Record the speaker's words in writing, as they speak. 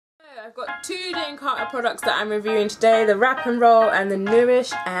I've got two Jane Carter products that I'm reviewing today, the Wrap and Roll and the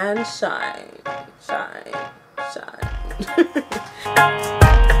Nourish and Shine. Shine, shine.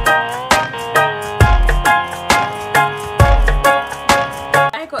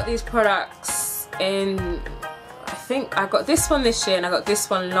 I got these products in, I think I got this one this year and I got this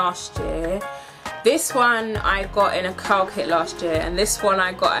one last year. This one I got in a curl kit last year and this one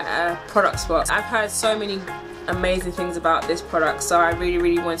I got at a products box. I've heard so many amazing things about this product, so I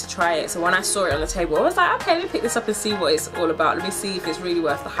really wanted to try it. So when I saw it on the table, I was like, okay, let me pick this up and see what it's all about. Let me see if it's really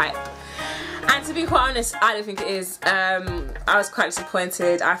worth the hype. And to be quite honest, I don't think it is. I was quite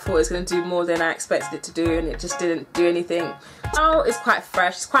disappointed. I thought it was going to do more than I expected it to do, and it just didn't do anything. Oh, it's quite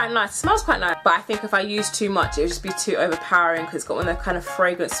fresh, it's quite nice, it smells quite nice, but I think if I use too much it would just be too overpowering because it's got one of the kind of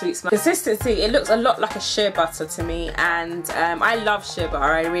fragrant sweet smell. Consistency, it looks a lot like a shea butter to me, and I love shea butter,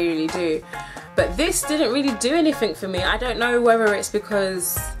 I really do. But this didn't really do anything for me. I don't know whether it's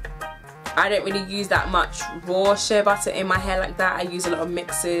because I don't really use that much raw shea butter in my hair like that. I use a lot of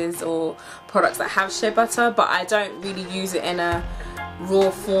mixes or products that have shea butter, but I don't really use it in a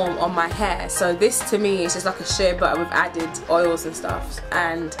raw form on my hair. So this to me is just like a shea butter with added oils and stuff,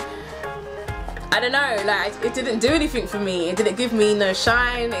 and I don't know, like it didn't do anything for me. It didn't give me no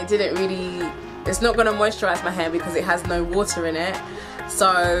shine. It didn't really, it's not going to moisturize my hair because it has no water in it.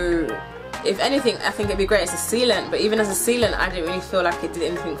 So if anything, I think it'd be great as a sealant, but even as a sealant I didn't really feel like it did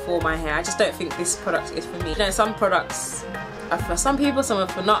anything for my hair. I just don't think this product is for me. You know, some products are for some people, some are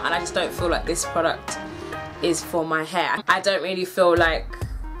for not, and I just don't feel like this product is for my hair. I don't really feel like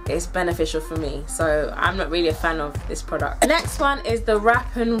it's beneficial for me, so I'm not really a fan of this product. The next one is the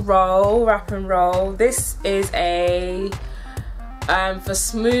Wrap and Roll. Wrap and Roll. This is a for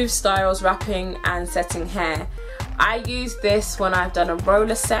smooth styles, wrapping and setting hair. I use this when I've done a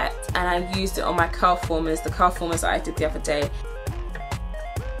roller set, and I used it on my curl formers, the curl formers that I did the other day.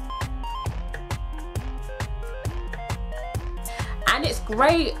 And it's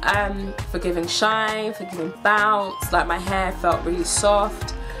great for giving shine, for giving bounce. Like my hair felt really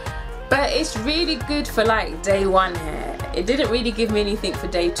soft, but it's really good for like day one hair. It didn't really give me anything for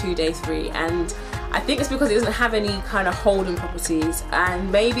day 2, day 3, and I think it's because it doesn't have any kind of holding properties.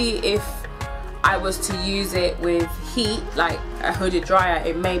 And maybe if I was to use it with heat, like a hooded dryer,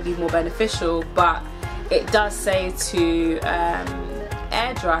 it may be more beneficial, but it does say to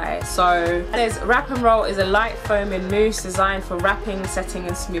air dry. So there's Wrap and Roll is a light foaming mousse designed for wrapping, setting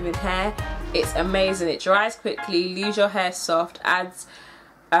and smoothing hair. It's amazing. It dries quickly, leaves your hair soft, adds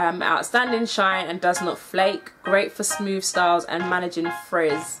outstanding shine and does not flake. Great for smooth styles and managing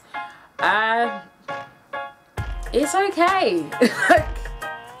frizz. It's okay.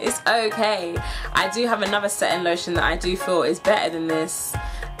 It's okay. I do have another setting lotion that I do feel is better than this,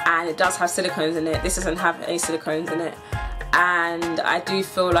 and it does have silicones in it. This doesn't have any silicones in it, and I do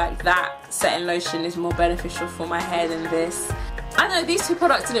feel like that setting lotion is more beneficial for my hair than this. I don't know, these two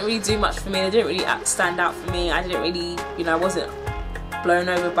products didn't really do much for me. They didn't really stand out for me. I didn't really, you know, I wasn't blown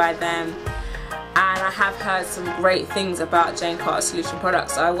over by them, and I have heard some great things about Jane Carter Solution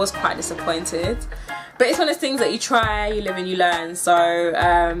products, so I was quite disappointed. But it's one of those things that you try, you live and you learn. So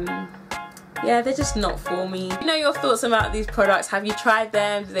yeah, they're just not for me. You know your thoughts about these products. Have you tried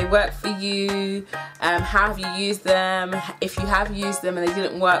them? Do they work for you? How have you used them? If you have used them and they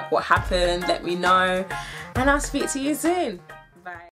didn't work, what happened? Let me know, and I'll speak to you soon. Bye.